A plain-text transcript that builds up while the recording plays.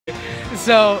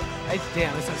So,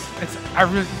 damn, I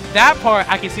really that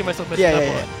part I can see myself messing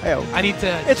up on. I need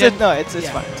to. It's fine. It's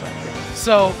fine.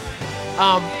 So,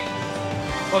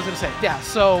 what was I gonna say? Yeah.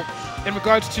 So, in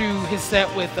regards to his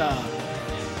set with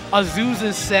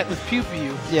Azusa's set with Pew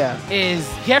Pew, is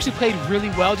he actually played really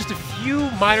well. Just a few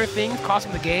minor things cost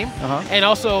him the game, and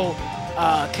also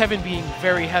Kevin being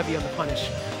very heavy on the punish.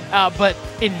 But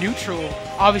in neutral,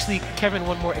 obviously Kevin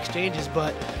won more exchanges,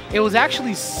 but it was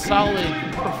actually solid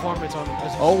performance on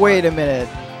Azusa's Oh, wait a minute.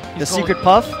 The secret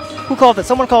puff? Who called it?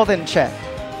 Someone called it in chat.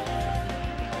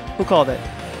 Who called it?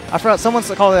 I forgot. Someone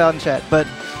called it out in chat. But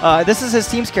this is his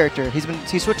team's character. He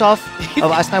switched off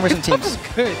of Ice Climbers and teams. His puff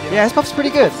is good. Yeah, his puff's pretty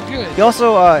good. It's good. He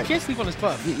also you can't sleep on his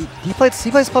puff. He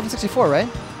plays puff in 64, right?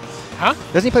 Huh?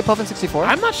 Doesn't he play puff in 64?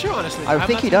 I'm not sure, honestly. I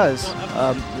think he does.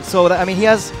 So that, I mean, he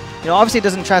has. You know, obviously it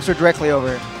doesn't transfer directly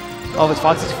over all of his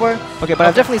Fox 64. Okay, but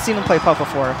I've definitely seen him play puff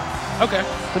before. Okay.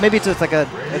 So maybe it's like a,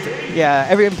 yeah,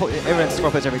 everyone in 64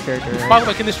 plays every character. Right? By the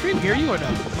way, can the stream hear you or no?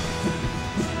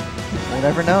 We'll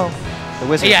never know. The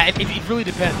wizard. Yeah, it really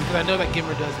depends because I know that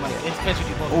Gimmer does like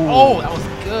especially both. Oh, that was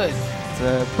good. It's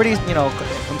a pretty, you know,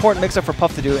 important mix-up for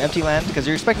Puff to do. Empty land because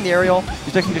you're expecting the aerial, you're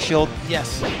expecting the shield.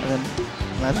 Yes. And then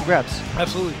land some grabs.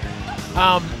 Absolutely.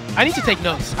 I need to take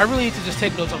notes. I really need to just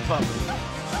take notes on Puff.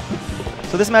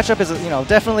 So this matchup is, you know,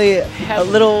 definitely a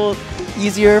little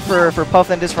easier for Puff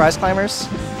than it is for Ice Climbers.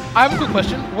 I have a quick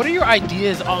question. What are your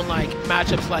ideas on like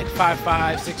matchups like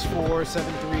 5-5, 6-4,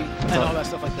 7-3, and all that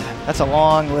stuff like that? That's a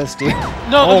long list, dude.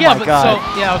 No, oh yeah, my but God. So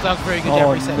yeah, that was a very good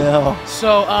job reset. No.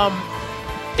 So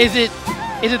is it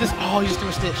this? Oh, you just threw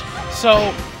a stitch.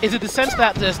 So is it the sense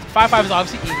that just 5-5 is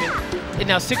obviously even, and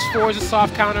now 6-4 is a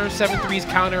soft counter, 7-3 is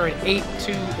counter, and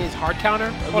 8-2 is hard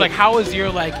counter? Or like, how is your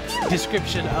like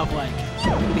description of like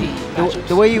the matchups?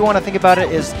 The way you want to think about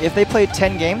it is if they play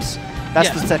 10 games, that's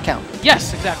the set count.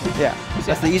 Yes, exactly. Yeah,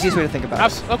 that's the easiest way to think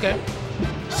about it. Okay.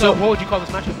 So what would you call this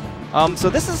matchup? So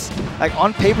this is like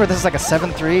on paper this is like a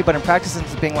 7-3, but in practice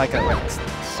it's being like a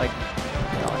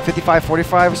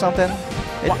 55-45 or something.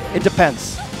 It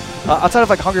depends. Outside of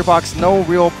like Hungry Box, no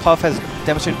real Puff has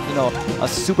demonstrated, you know, a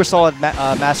super solid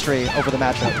mastery over the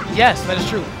matchup. Yes, that is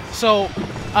true. So,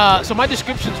 so my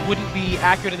descriptions wouldn't be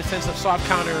accurate in the sense of soft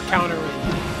counter, counter,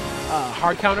 and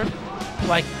hard counter.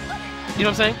 Like, you know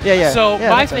what I'm saying? Yeah, yeah. So yeah,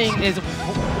 my thing is,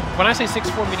 when I say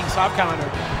 6-4 meaning soft counter,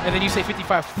 and then you say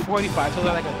 55-45, so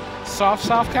like a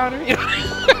soft counter. You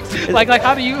know? like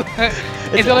how do you?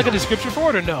 Is there like a description for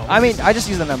it or no? I mean, I just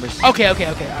use the numbers. Okay. All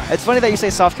right. It's funny that you say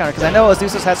soft counter because I know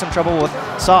Azusa's had some trouble with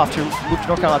soft who moved to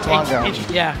North Carolina too long ago.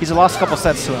 Yeah. He's lost a couple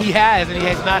sets to him. He has, and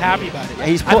he's not happy about it. Yeah,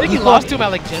 I think he lost to him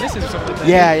at like Genesis or something like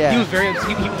that. Yeah. He was very.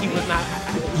 He was not.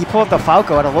 He pulled up the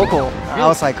Falco at a local. Really? I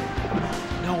was like,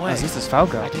 no way. Azusa's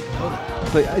Falco. I didn't know that.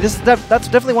 But that's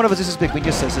definitely one of Azusa's big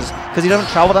weaknesses is because he doesn't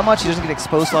travel that much. He doesn't get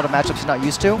exposed to a lot of matchups he's not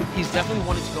used to. He's definitely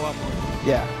wanted to go up more.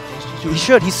 Yeah. He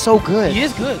should. He's so good. He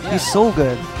is good. Yeah. He's so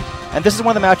good. And this is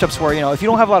one of the matchups where, you know, if you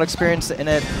don't have a lot of experience in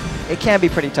it, it can be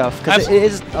pretty tough because it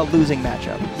is a losing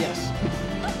matchup. Yes.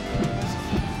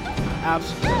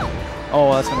 Absolutely.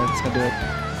 Oh, that's gonna do it.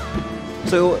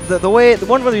 So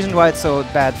one of the reasons why it's so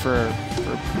bad for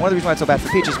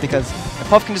Peach is because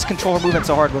Puff can just control her movement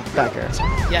so hard with back air.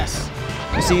 Yes.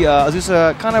 You see,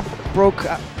 Azusa kind of broke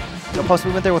Puff's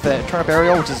movement there with a turnip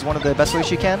aerial, which is one of the best ways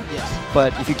she can. Yes.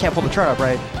 But if you can't pull the turnip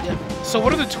right. Yeah. So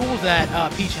what are the tools that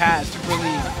Peach has to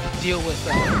really deal with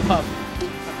Puff?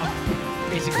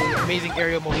 Basically, amazing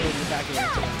aerial mobility in the back air.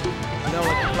 You know,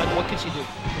 like what can she do?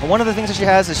 Well, one of the things that she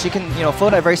has is she can, you know,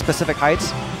 float at very specific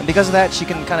heights, and because of that, she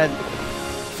can kind of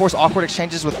force awkward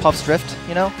exchanges with Puff's drift.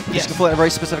 You know, yes. She can float at very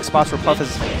specific spots where Puff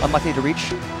is unlikely to reach.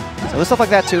 So there's stuff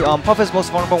like that too. Puff is most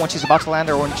vulnerable when she's about to land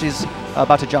or when she's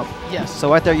about to jump. Yes. So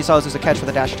right there, you saw this was a catch for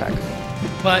the dash attack.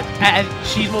 But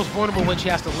she's most vulnerable when she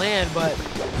has to land, but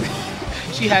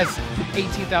she has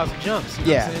 18,000 jumps. You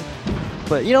know what I'm saying?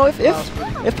 But you know, if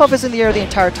Puff is in the air the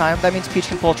entire time, that means Peach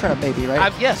can pull a turnip, maybe,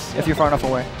 right? Yes. If you're far enough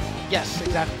away. Yes,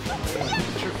 exactly.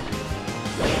 True.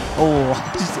 Oh,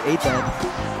 just ate that.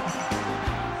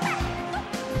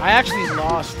 I actually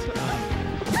lost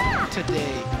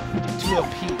today to a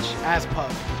Peach as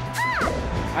Puff.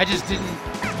 I just didn't.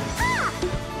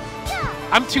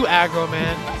 I'm too aggro,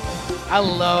 man. I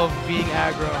love being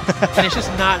aggro, and it's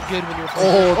just not good when you're.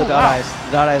 Oh, the dot eyes.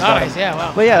 The dot eyes. Dot eyes, yeah,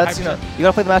 wow. But yeah, that's, you know, you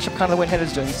gotta play the matchup kind of the way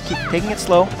Nintendude's doing. Just keep taking it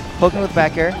slow, poking with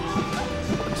back air,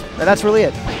 and that's really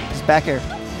it. Just back air.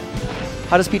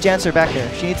 How does Peach answer back air?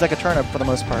 She needs like a turnip for the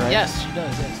most part, right? Yes, she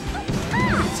does. Yes.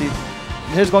 See,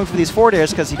 he's going for these forward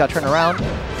airs because he got turned around,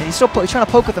 and he's still he's trying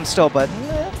to poke with them still, but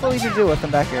it's a little easier to do with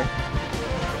them back air.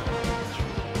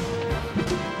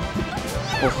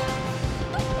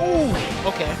 Oh.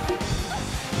 Okay.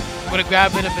 Would a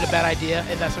grab been a bad idea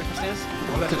in that circumstance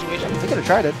or that situation? He could have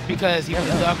tried it. Because he was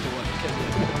ducked or what?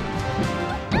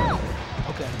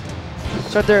 Okay.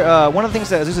 So right there, one of the things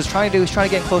that Azusa is trying to do is trying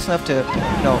to get close enough to,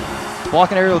 you know,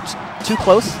 block an aerial too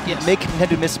close, make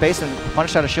Nintendude miss space and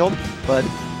punish out a shield, but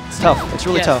it's tough. It's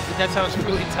really tough. That sounds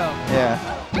really tough. Yeah.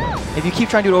 If you keep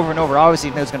trying to do it over and over,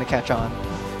 obviously Nintendude's going to catch on.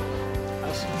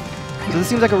 So this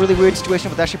seems like a really weird situation,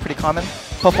 but actually pretty common.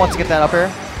 Puff wants to get that up air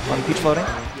on Peach floating.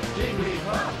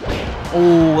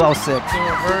 Oh, that was sick. The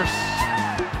reverse.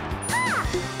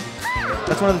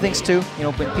 That's one of the things too. You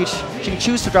know, when Peach, she can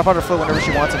choose to drop out her float whenever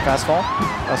she wants in fast fall.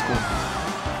 That was cool.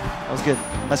 That was good.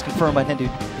 That's confirmed by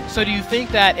Nintendude. So do you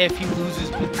think that if he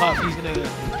loses with Puff,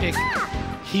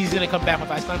 he's gonna come back with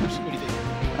Ice Climbers? What do you think?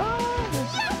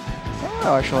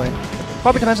 Oh, actually,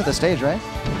 probably depends on the stage, right?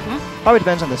 Probably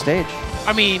depends on the stage.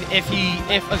 I mean, if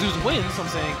Azusa wins, I'm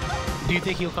saying, do you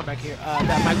think he'll come back here?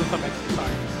 That Mike will come back here.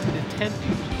 Sorry,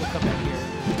 Nintendude will come back here.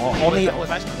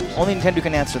 Only Nintendude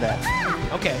can answer that.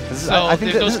 Okay. So I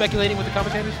think there's no speculating with the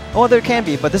commentators? Oh, there can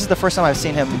be, but this is the first time I've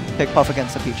seen him pick Puff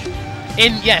against a Peach.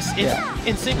 In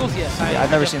singles, yes. I've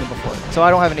never seen it before, so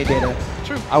I don't have any data.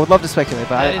 True. I would love to speculate,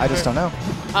 but I just don't know.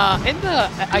 In the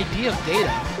idea of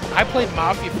data, I played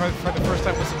Mafia for the first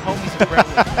time with some homies in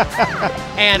Brentwood,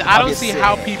 and I don't see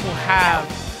how people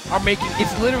are making.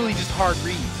 It's literally just hard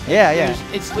reads. Yeah.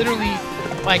 It's literally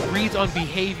like reads on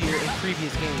behavior in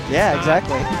previous games. Yeah,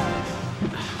 exactly.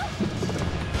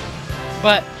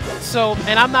 But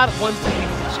and I'm not one to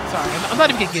sorry, I'm not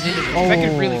even gonna get into this. I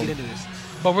could really get into this,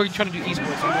 but we're trying to do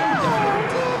esports. So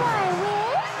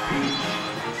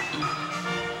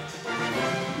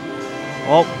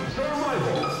well,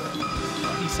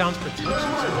 he sounds pretentious.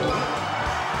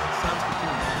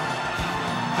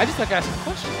 I just like asking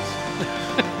questions.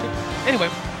 Anyway,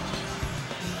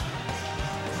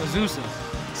 Azusa.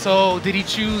 So did he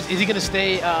choose? Is he gonna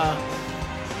stay?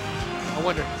 I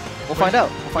wonder. We'll find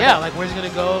out. Like where's he gonna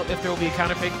go? If there will be a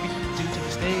counter pick due to the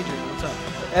stage, or what's up?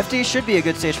 FD should be a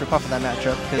good stage for Puff in that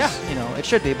matchup because you know it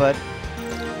should be, but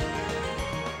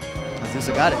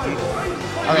Azusa got it. Dude.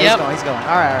 All right, he's going.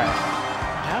 All right.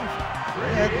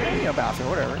 Yeah, you know, Battlefield,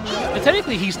 whatever. But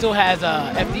technically, he still has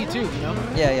FD too, you know?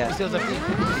 Yeah. He still has FD. He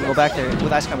can go back there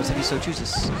with Ice Climbers if he so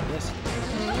chooses. Yes.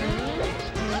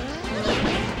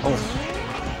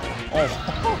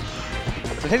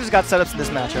 So Nintendude's got setups in this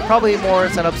matchup. Probably more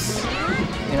setups,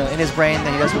 you know, in his brain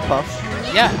than he does with Puff.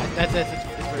 Yeah, that's very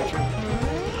true.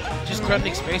 Just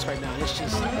threatening space right now. It's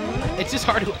just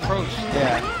hard to approach.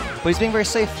 Yeah, but he's being very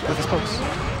safe with his pokes.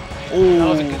 Oh, that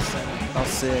was a good setup. That was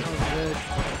sick. That was good.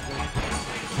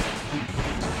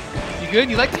 You good?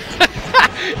 You like?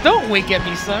 Don't wink at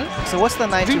me, son. So what's the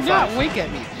 925? Do not wink at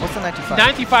me. What's the 925?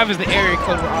 925 is the area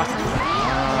code where Austin's from.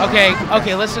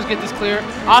 Okay, let's just get this clear.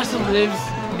 Austin lives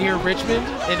near Richmond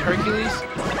in Hercules,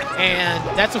 and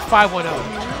that's a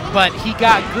 510. But he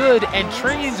got good and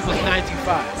trains with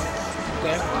 925.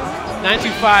 Okay,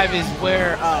 925 is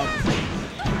where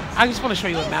I just want to show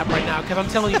you a map right now because I'm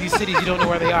telling you these cities you don't know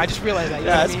where they are. I just realized that. You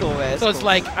know that's cool, man. So it's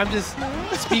like I'm just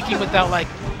speaking without like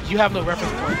you have no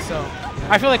reference point. So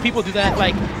I feel like people do that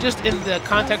like just in the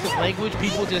context of language.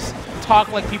 People just talk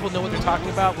like people know what they're talking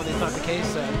about when it's not the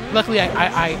case. Luckily,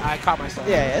 I caught myself.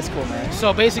 Yeah, it's cool, man.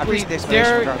 So basically,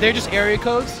 they're just area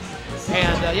codes,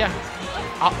 and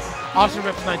Austin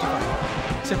reps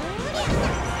 925. Simple.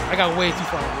 I got way too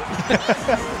far.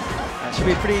 That should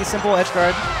be a pretty simple edge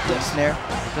guard snare.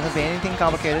 Doesn't be anything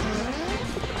complicated.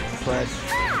 But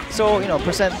so you know, the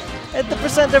percent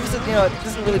deficit, you know, it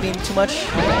doesn't really mean too much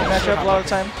in the matchup a lot of the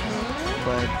time.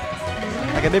 But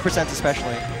like at mid-percent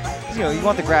especially. You know, you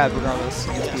want the grab regardless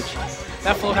against Peach.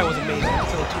 That flow height was amazing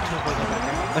until the 2-2 back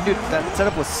there. But dude, that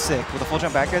setup was sick with the full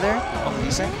jump back air there on the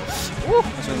desync.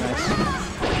 That's really nice.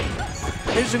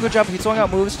 He's doing a good job. He's throwing out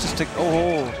moves just to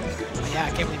Yeah,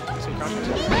 I can't believe he's so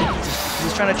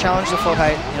He's trying to challenge the float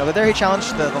height. You know, but there he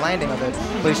challenged the landing of it.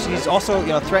 But he's also, you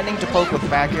know, threatening to poke with the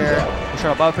back air, with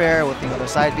short up air, with the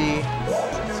side B.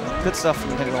 So good stuff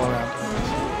from Nintendo all around.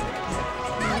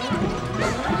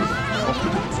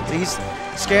 So he's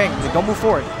scaring. Like, don't move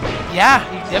forward. Yeah,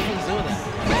 he definitely doing that.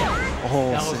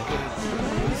 Oh, that was good.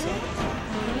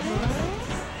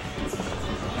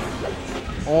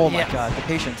 Oh my God, the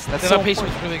patience. That's the patience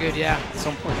was really good. Yeah, it's so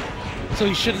important. So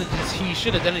he shouldn't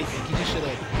have done anything. He just should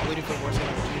have waited for a more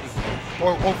second opportunity,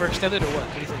 or overextended, or what?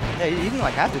 What do you think? Yeah, he didn't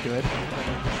like have to do it.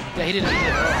 Yeah, he didn't.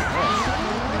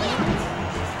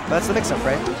 But that's the mix-up,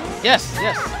 right? Yes.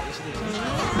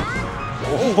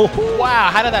 Oh, wow,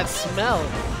 how did that smell?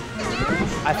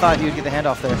 I thought you'd get the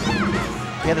handoff there.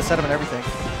 He had the setup and everything.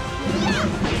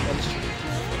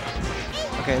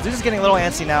 Okay, Okay, Azusa's getting a little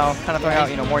antsy now, kind of throwing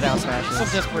out, more down smashes. Some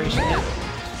desperation, yeah.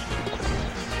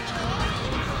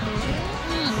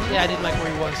 Yeah, I didn't like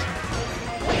where he was.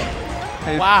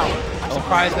 Hey. Wow, I'm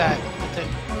surprised that.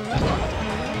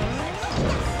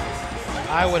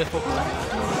 I would have focused on that.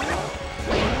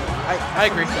 I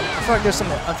agree. I feel like there's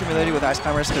some unfamiliarity with ice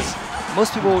climbers because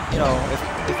most people,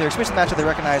 if they're experiencing the matchup, they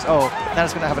recognize, oh,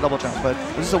 Nana's going to have a double jump, but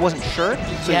Azusa wasn't sure,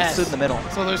 so he stood in the middle.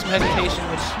 So there's some hesitation,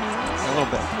 which... A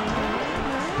little bit.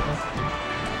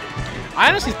 I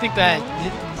honestly think that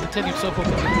Nintendude so could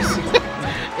do this.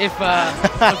 If,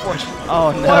 unfortunately.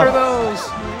 Oh, no. What are those?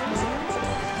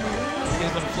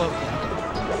 He's going to float.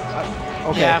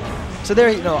 Okay. Yeah. So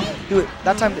there,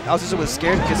 that time Azusa was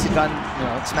scared because he'd gotten,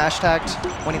 smash tagged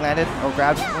when he landed, or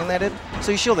grabbed when he landed.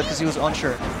 So he shielded because he was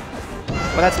unsure.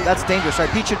 But that's dangerous, right?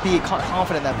 Peach should be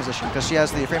confident in that position because she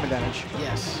has the frame advantage.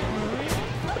 Yes.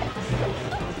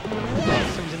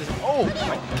 Oh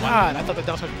my god, I thought the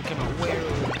down smash came out way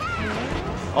early.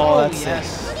 Oh, that's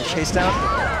yes. The chase down.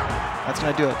 That's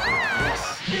going to do it.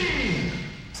 Yes.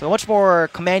 So a much more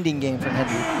commanding game for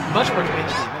Nintendude. Much more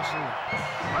commanding game, absolutely.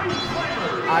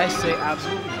 I say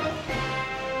absolutely.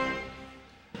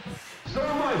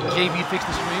 JB fixed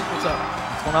the stream. What's up?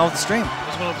 What's going on with the stream?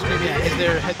 What's going on with the stream? Yeah. Is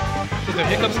there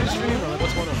hiccups in the stream or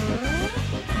what's going on?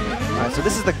 All right. So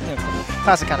this is the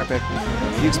classic counter pick.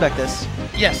 You expect this?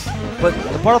 Yes. But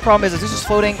the part of the problem is Azusa's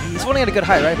floating. He's floating at a good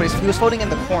height, right? But he was floating in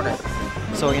the corner.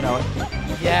 So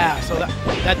Yeah. So that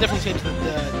definitely changed the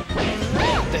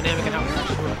dynamic and how it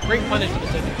works. Great punish for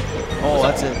Nintendo. Oh,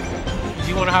 that's it. Do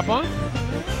you want to hop on?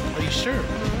 Are you sure?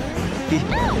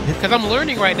 Because I'm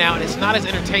learning right now, and it's not as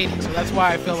entertaining, so that's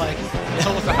why I feel like it's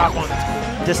almost a hop on. That's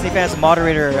cool. Disney fans'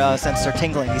 moderator senses are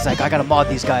tingling. He's like, I gotta mod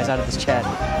these guys out of this chat.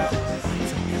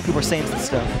 People are saying some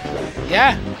stuff.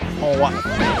 Yeah. Oh, what?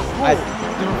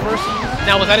 The reverse.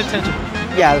 Now, was that intentional?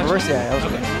 Yeah, the reverse, yeah. That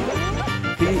was okay.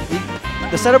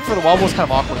 The setup for the wobble was kind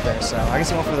of awkward there, so I guess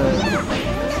he went for the...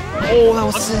 Oh, that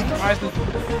was sick.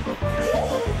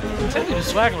 Nintendude is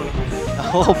swagging on him.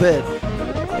 A little bit.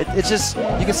 It's just,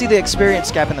 you can see the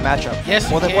experience gap in the matchup. Yes,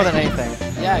 more than anything.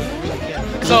 Yeah, you really can.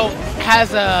 So,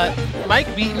 has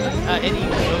Mike beaten any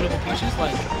notable Peaches,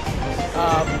 like,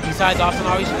 besides Austin,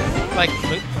 obviously? Like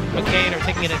McCain, or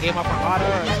taking in a game off Armada,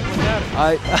 or something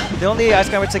like that? The only ice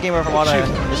climber to take game off Armada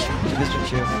is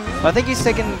Chu. But I think he's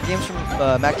taken games from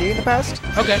MacD in the past.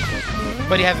 Okay.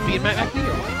 But he hasn't beaten MacD,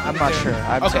 or what? I'm not sure. Sorry.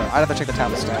 I'd have to check the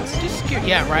tablet stats. Just curious.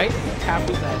 Yeah, right?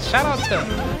 Tablet stats. Shout out to...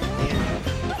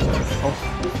 Oh.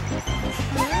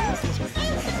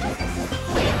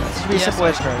 This should be a simple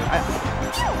edge guard.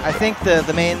 I think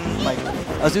the main,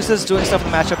 Azusa's doing stuff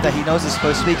in the matchup that he knows is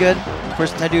supposed to be good.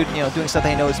 First, Nintendude, doing stuff that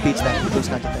he knows beats them, those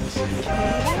kinds of things.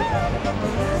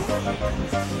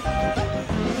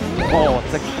 Oh,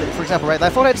 for example, right?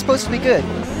 That Height's supposed to be good,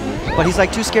 but he's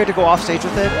too scared to go off stage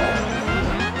with it.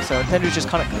 So Nintendude's just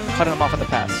cutting him off in the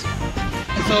pass.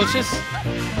 So it's just...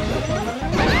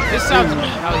 This sounds...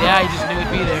 Oh yeah, he just knew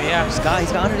it'd be there, yeah. He's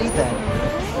got underneath that.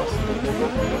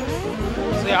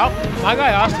 So yeah, my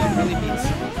guy Austin really needs a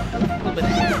little bit of...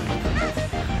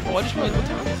 Oh, I just realized what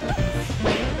time is it?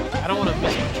 I don't want to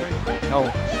miss my train. Oh.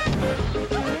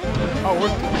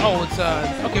 It's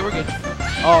okay, we're good.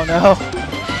 Oh no. I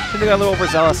think they got a little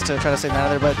overzealous to try to save mana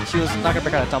there, but she was not gonna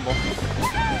break out a tumble.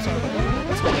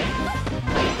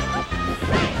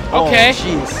 Okay.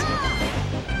 Jeez.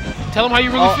 Tell him how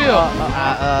you really feel.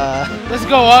 Let's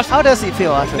go, Austin. How does he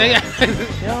feel after that?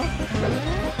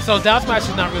 So down smash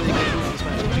is not really a good move in this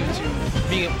match due to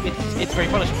being it's very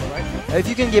punishable, right? If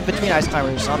you can get between ice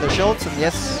climbers on their shields, then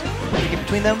yes, you can get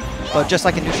between them. But just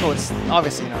like in neutral, it's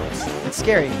obviously it's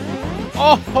scary.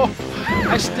 Oh,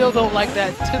 I still don't like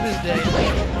that to this day.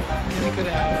 It could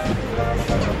happen.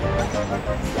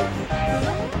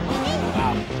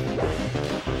 Wow.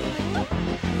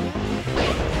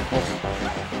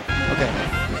 Okay.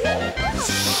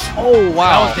 Oh wow.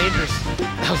 That was dangerous.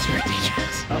 That was very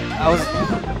dangerous. That was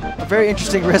a very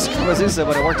interesting risk from Azusa,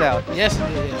 but it worked out. Yes, it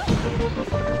did. Yeah.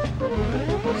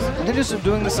 Nintendude's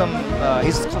doing some.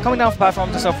 He's coming down from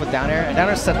platforms and stuff with down air, and down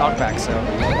air's set knockback. So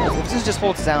if Azusa just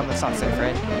holds down, that's not safe,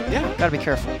 right? Yeah. Gotta be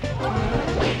careful.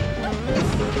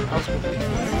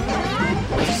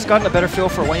 He's gotten a better feel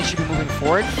for when he should be moving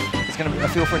forward. He's gonna a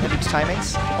feel for Nintendude's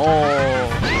timings. Oh.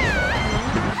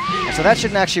 So that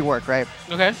shouldn't actually work, right?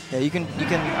 Okay. Yeah, you can.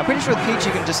 I'm pretty sure with Peach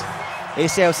you can just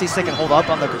ACIOC stick and hold up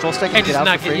on the control stick and get out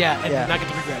for free. Not get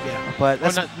the regrab, yeah. But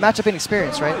that's matchup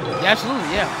inexperience, right? Yeah, absolutely,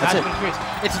 yeah. That's matchup experience.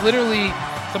 It's literally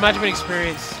the matchup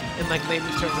experience in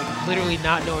layman's terms, literally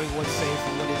not knowing what's safe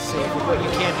and what is safe, and what you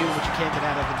can do, what you can't get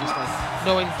out of, and just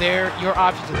knowing your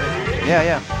options are there.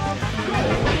 Yeah.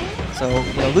 So,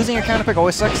 you know, losing your counter pick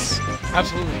always sucks.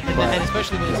 Absolutely. And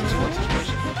especially when it's a 2-1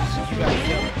 situation. You got to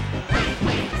kill.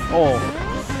 Oh.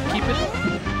 Keep it.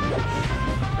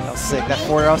 That was sick. That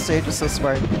forward off stage was so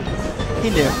smart.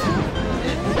 He knew.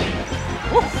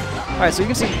 Alright, so you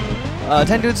can see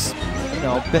Nintendude's, you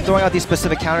know, been throwing out these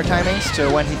specific counter timings to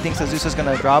when he thinks Azusa's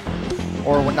gonna drop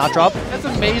or when not drop. That's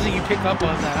amazing you picked up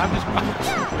on that. I'm just go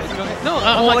ahead. No,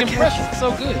 I'm like impressed. It's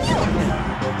so good.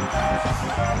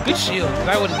 Good shield, because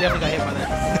I would have definitely got hit by that.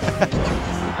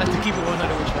 I have to keep it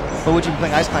 100 with you. But would you be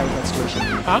playing Ice Climbers in that situation?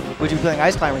 Huh? Would you be playing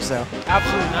Ice Climbers though?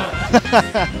 Absolutely not.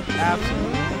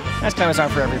 Absolutely. Ice Climbers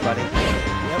aren't for everybody.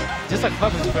 Yep. Just like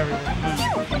puppets for everyone.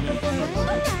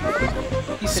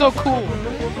 He's so cool.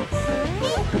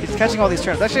 He's catching all these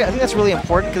turns. Actually, I think that's really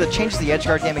important because it changes the edge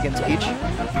guard game against Peach.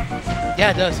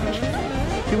 Yeah, it does, actually.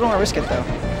 People don't want to risk it though.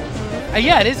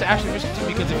 Yeah, it is actually risky too,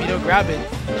 because if you don't grab it,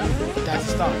 that's a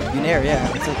stop. You nair, yeah.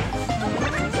 That's it.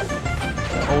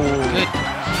 Oh. Good.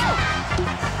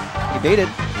 He baited.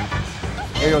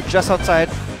 There you go, just outside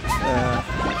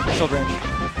shield range.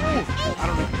 I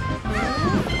don't know.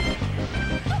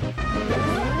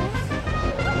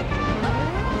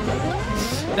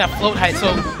 That float height, so...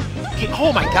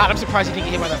 Oh my god, I'm surprised he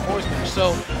didn't get hit by that forward smash.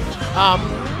 So,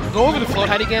 go over the float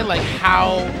height again, like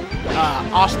how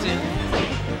Austin...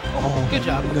 Oh, good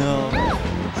job. No.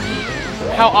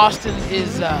 How Austin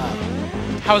is...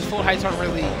 how his float heights aren't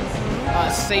really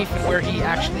safe and where he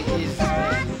actually is.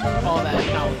 All that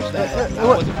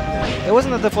knowledge. It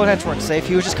wasn't that the float heights weren't safe.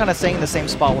 He was just kind of staying in the same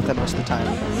spot with them most of the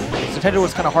time. So Nintendo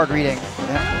was kind of hard reading.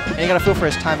 Yeah. And you got to feel for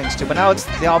his timings too. But now it's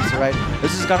the opposite, right?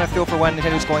 This is going to feel for when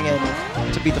Nintendo's going in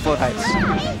to beat the float heights.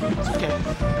 Okay.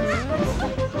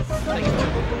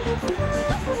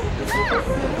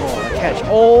 Oh, a catch.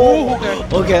 Oh! Okay.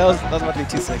 Okay, that was about to be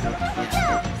too sick.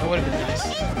 Yeah, that would have been nice.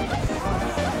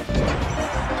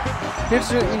 Here's,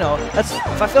 you know, that's.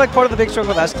 I feel like part of the big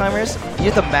struggle of Ice Climbers,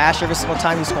 you have to mash every single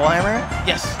time you Skull Hammer.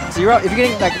 Yes. So you're out, if you're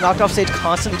getting like knocked off stage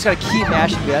constantly, you just gotta keep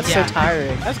mashing. That's so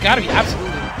tiring. That's gotta be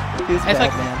absolutely. It's bad,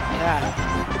 like, man.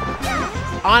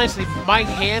 Yeah. Honestly, my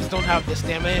hands don't have the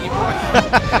stamina anymore,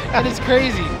 and it's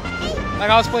crazy. Like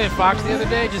I was playing Fox the other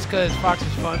day just because Fox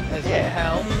is fun as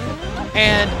hell,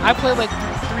 and I played like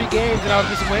 3 games and I was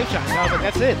missing wave shots. And I was like,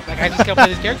 that's it. Like I just can't play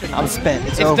this character anymore. I'm spent.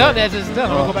 It's over. done. It's done.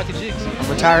 I'm gonna go back to Jigs. I'm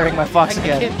retiring my Fox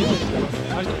again. I can't do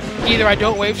it. Either I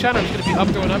don't wave shot, or I'm just gonna be up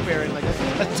throwing up air, and like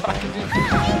that's all I can do.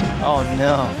 Oh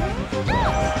no.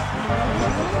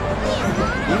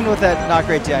 Even with that not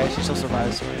great DI, she still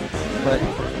survives. But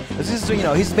this is, you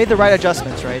know, he's made the right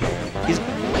adjustments, right?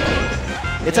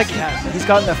 It's like he's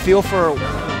gotten a feel for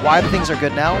why the things are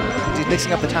good now. He's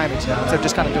mixing up the timings now instead of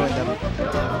just kind of doing them.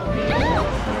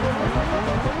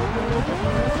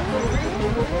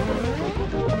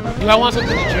 Do I want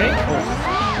something to drink?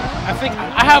 I think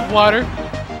I have water.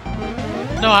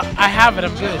 No, I have it.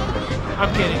 I'm good.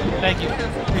 I'm kidding. Thank you.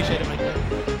 Appreciate it, Mike.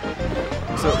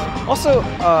 So, also,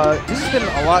 this has been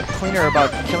a lot cleaner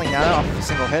about killing Nana off a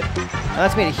single hit, and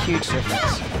that's made a huge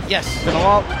difference. Yes. It's been a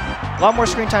lot more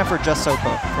screen time for just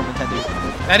Sopa from Nintendude.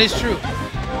 That is true. Oh.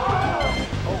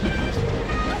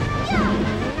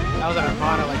 That was an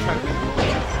Armada, like trying to make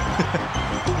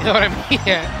it. You know what I mean?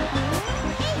 Yeah.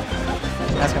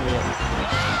 That's gonna be it.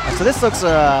 So this looks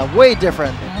way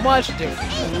different. Much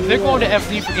different. They're going to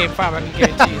FD for Game 5, I can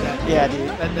guarantee you that. Yeah, dude.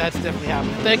 That's definitely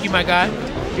happening. Thank you, my guy.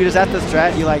 Dude, is that the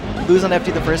strat? You like lose on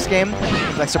FD the first game,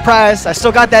 you're like, surprise, I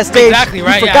still got that stage. Exactly,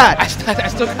 right? You forgot. Yeah, I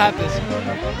still got this.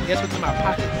 Guess what's in my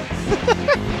pocket?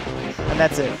 And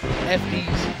that's it.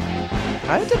 FDs.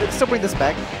 I intend to still bring this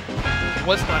back.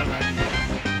 What's not an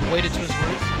idea? Way to twist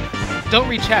words. Don't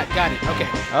read chat. Got it. Okay.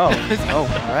 Oh. Oh,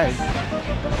 all right.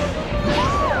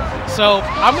 So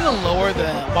I'm going to lower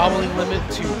the wobbling limit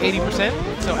to 80%.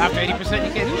 So after 80%,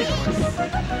 you can't do it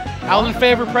anymore. All in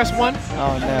favor, press 1.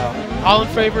 Oh, no. All in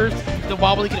favor, the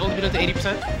wobbling can only be done to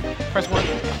 80%. Press 1.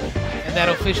 And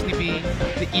that'll officially be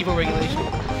the evil regulation.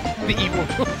 The evil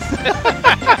rules.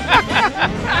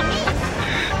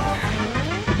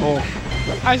 Oh.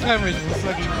 Ice Climbers looks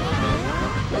like evil.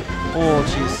 Oh,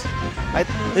 jeez.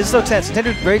 This is so tense.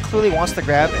 Nintendo very clearly wants the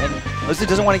grab, and Azusa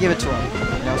doesn't want to give it to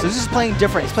him. You know, so this is playing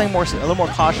different. He's playing more, a little more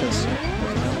cautious.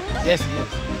 Yes, he is.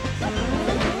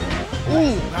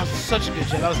 Ooh, that was such a good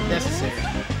jump. That was necessary.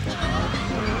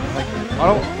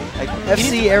 Like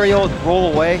FC aerial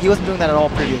roll away. He wasn't doing that at all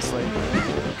previously.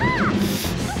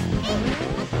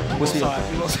 Wispy.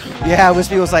 Yeah,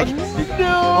 Wispy was like,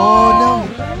 no. Oh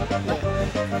no.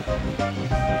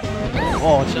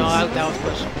 Oh, jeez. No, that was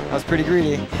push. That was pretty greedy.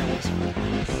 Yeah, it was.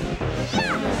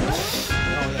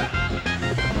 Oh yeah.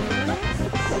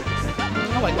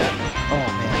 I like that. Oh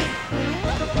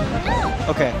man.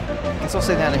 Okay. Let's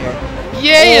go sit down here.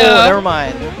 Yeah! Oh, never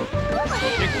mind.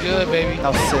 You're good, baby.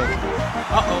 That was sick.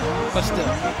 Uh-oh. But still,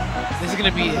 this is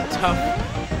going to be a tough...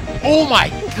 Oh, my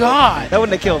God! That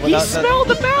wouldn't have killed. He smelled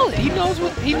the mallet. He knows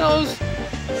what... He knows...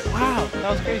 Wow,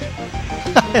 that was crazy.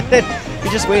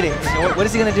 He's just waiting. What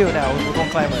is he going to do now with one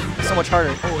climber? It's so much harder.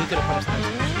 Oh, he could have punished that.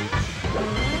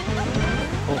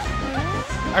 Oh.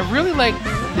 I really like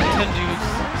Nintendude's...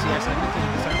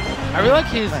 I really like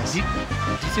his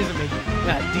decision making.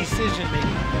 Decision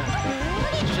making.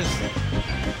 It's just...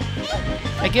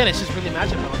 Again, it's just really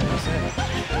magical. It's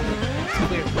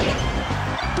clear.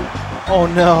 Oh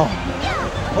no!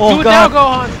 Oh do it God! Now,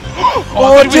 Gohan!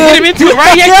 Oh, dude! We hit him into it,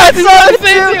 right? Yeah, the same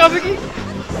thing. I was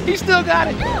like, he still got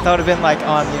it. That would have been like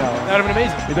on, you know. That would have been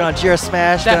amazing. We've been on GR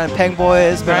Smash, been on Peng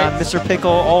Boys, been on Mr.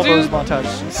 Pickle, all those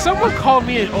montages. Someone called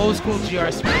me an old school GR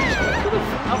Smash.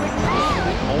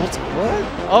 Old? What?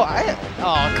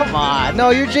 Oh, come on! No,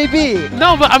 you're JB.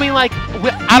 No, but I mean, like,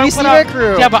 I don't put out.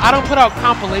 Yeah, but I don't put out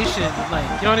compilations. Like,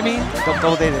 you know what I mean?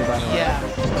 Double dated, by the way. Yeah.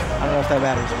 I don't know if that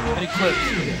matters. Any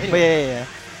clips? But yeah.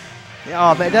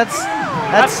 Oh man,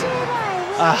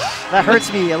 that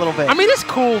hurts me a little bit. I mean, it's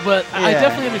cool, but I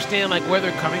definitely understand like where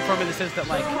they're coming from in the sense that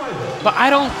like, but I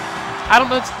don't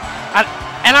know.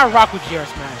 And I rock with GR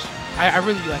Smash. I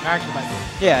really do. Like, I actually like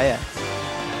it. Yeah.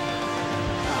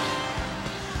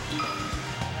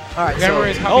 All right.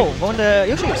 Going to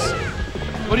Yoshi's.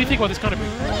 What do you think about this country?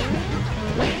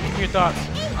 Your thoughts?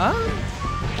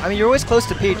 I mean, you're always close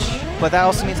to Peach, but that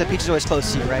also means that Peach is always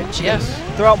close to you, right? She can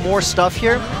throw out more stuff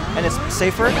here, and it's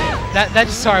safer. That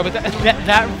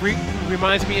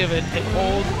reminds me of an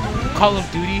old Call of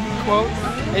Duty quote.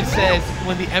 It says,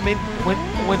 "When the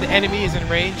enemy is in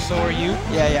range, so are you."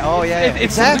 Yeah. Oh yeah.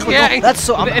 Exactly. That's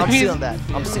so. I'm seeing that.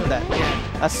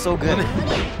 Yeah. That's so good.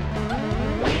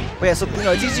 But yeah, so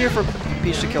it's easier for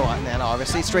Peach to kill Nana,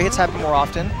 obviously. Stray hits happen more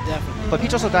often. Definitely. But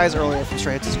Peach also dies earlier from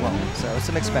stray hits as well, so it's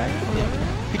a mixed bag. Yeah.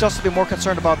 Peach also be more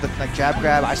concerned about the jab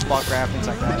grab, ice block grab, things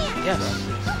like that. Yes.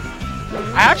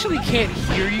 I actually can't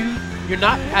hear you. You're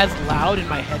not as loud in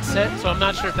my headset, so I'm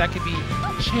not sure if that could be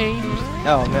changed.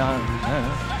 Oh, man, I don't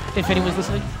know. If anyone's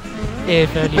listening.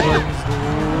 If anyone's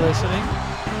listening.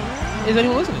 Is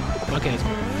anyone listening? Okay, that's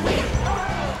cool.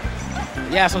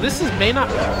 Yeah, so this may not...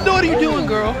 What are you doing,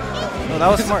 girl? No, that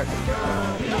was smart.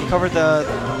 You covered the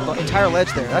entire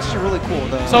ledge there. That's actually really cool.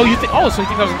 So you think? Oh, so you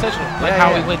think that was intentional? Like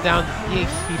how he went down? He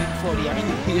didn't float.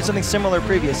 He did something similar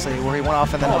previously, where he went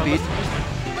off and then beat.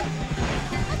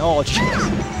 Oh, jeez.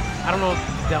 I don't know.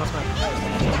 Down smash.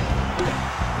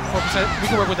 Okay. 4%. We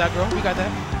can work with that, girl. We got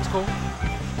that. It's cool.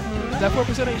 That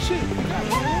 4% ain't shit.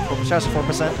 4%.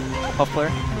 4%. Puff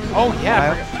player. Oh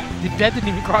yeah. That didn't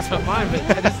even cross my mind,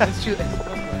 but that's true.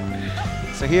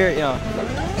 So here,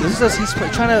 he's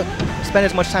trying to spend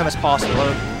as much time as possible,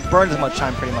 or burn as much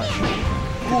time, pretty much.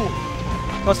 Cool.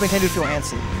 Wants to make Nintendude feel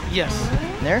antsy. Yes.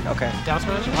 Nair? Okay. Down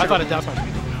smash? I thought a down smash would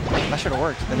be cool. That should have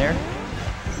worked. The Nair.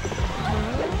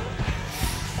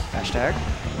 Dash tag.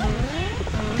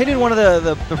 Nintendude, one of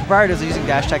the proprietors of using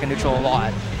dash tag and neutral a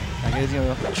lot. Like it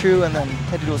was, true, and then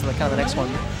Nintendude was kind of the next one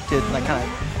to kind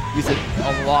of use it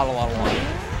a lot.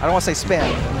 I don't want to say spam.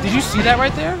 Did you see that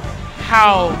right there?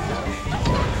 How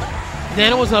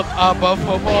Nana was up above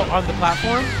Popo on the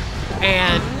platform,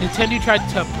 and Nintendude tried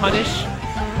to punish.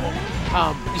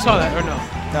 You saw that or no?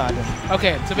 No, I didn't.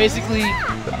 Okay, so basically,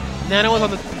 Nana was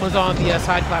on the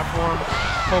side platform,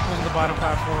 Popo was on the bottom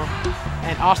platform,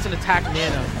 and Austin attacked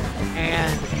Nana,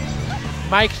 and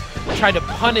Mike tried to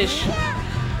punish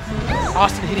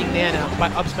Austin hitting Nana by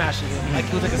up smashing him. Like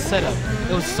it was like a setup.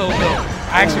 It was so dope.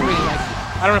 I actually really liked it.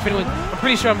 I don't know if anyone. I'm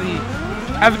pretty sure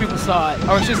other people saw it,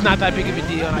 or it's just not that big of a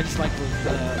deal, and I just like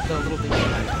the little things.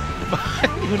 But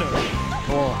who knows?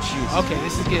 Oh, jeez. Okay,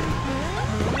 this is getting.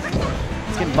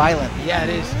 It's getting violent. Yeah,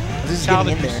 it is. This is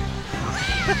getting in there.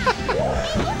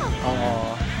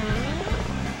 Oh.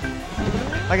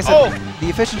 Like I said, the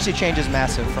efficiency change is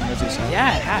massive from Azusa.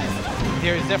 Yeah, it has.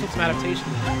 There is definitely some adaptation.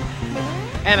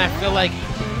 And I feel like,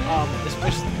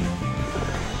 especially,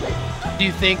 do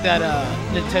you think that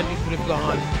Nintendo would have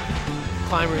gone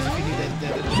climbers if you knew that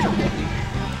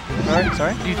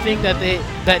Sorry? Do you think that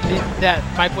that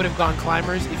Mike would have gone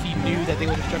climbers if he knew that they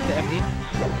would have struck the FD?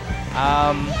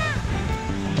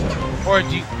 Or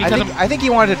do you? I think he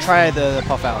wanted to try the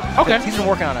puff out. Okay. He's been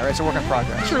working on it, right? It's a work in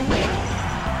progress. True.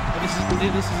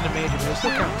 This isn't a major, but it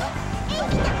still counts.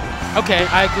 Okay,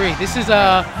 I agree. This is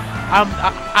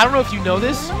I don't know if you know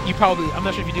this. I'm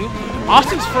not sure if you do.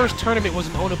 Austin's first tournament was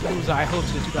in Onapalooza. I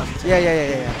hosted in 2010.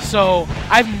 Yeah. So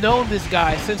I've known this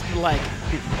guy since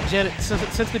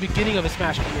since the beginning of his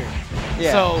Smash career.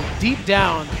 Yeah. So deep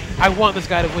down, I want this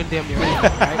guy to win damn near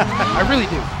anything, right? I really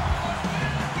do.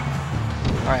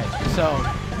 right. So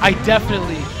I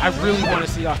really want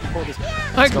to see Austin pull this.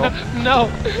 Like, no.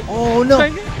 Oh, no.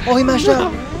 Oh, he mashed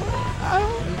out.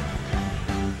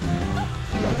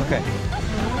 Okay.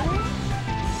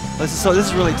 This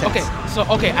is really tense.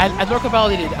 Okay, at Norco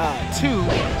Validated 2,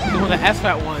 the one that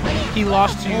SFAT won, he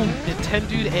lost to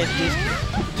Nintendude and Disney,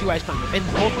 2 Ice Climbers, and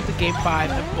both with the Game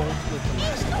 5 and both with the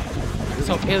last time.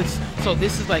 So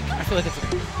this is like, I feel like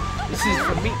this is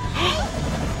for me.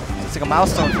 It's like a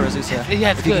milestone for Azusa.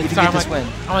 Yeah, it's good. If you get this win.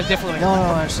 I'm like definitely no,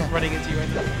 I understand. Running into you right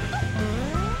now.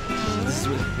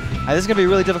 This is gonna be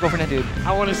really difficult for Nintendude.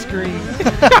 I want to scream.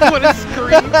 I want to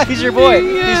scream. He's your boy.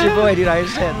 Yeah. He's your boy, dude. I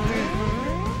understand.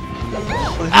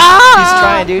 He's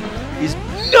trying, dude.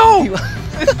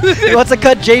 He wants to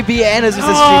cut JB and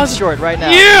Azusa's stream short right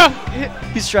now. Yeah.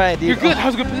 He's trying, dude. You're good. That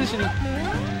was good positioning.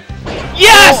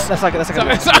 Yes. Oh, that's not good.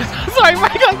 Sorry,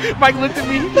 Mike looked at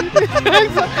me.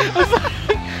 I'm sorry.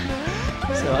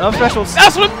 So, up smash will.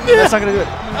 That's not gonna do it.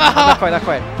 Not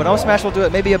quite. But up smash will do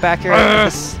it. Maybe a back air.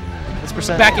 This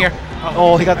percent. Back air.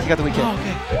 Oh, he got the weak hit.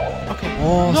 Okay.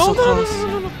 Oh, so close.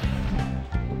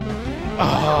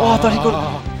 Oh, I thought he'd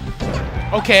go.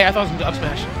 Okay, I thought it was going to up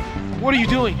smash. What are you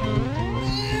doing?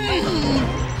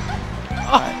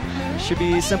 Should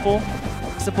be simple.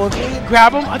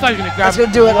 Grab him? I thought you were going to grab him. That's going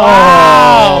to do it.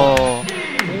 Wow. Oh.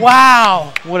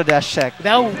 Wow. What a dash check.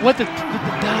 That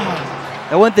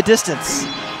That went the distance.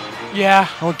 Yeah.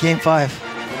 Oh, game 5.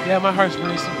 Yeah, my heart's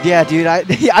racing. Yeah, dude.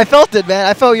 I felt it, man.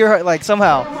 I felt your heart, like,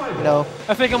 somehow, you know.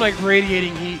 I think I'm, like,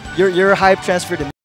 radiating heat. Your hype transferred to me.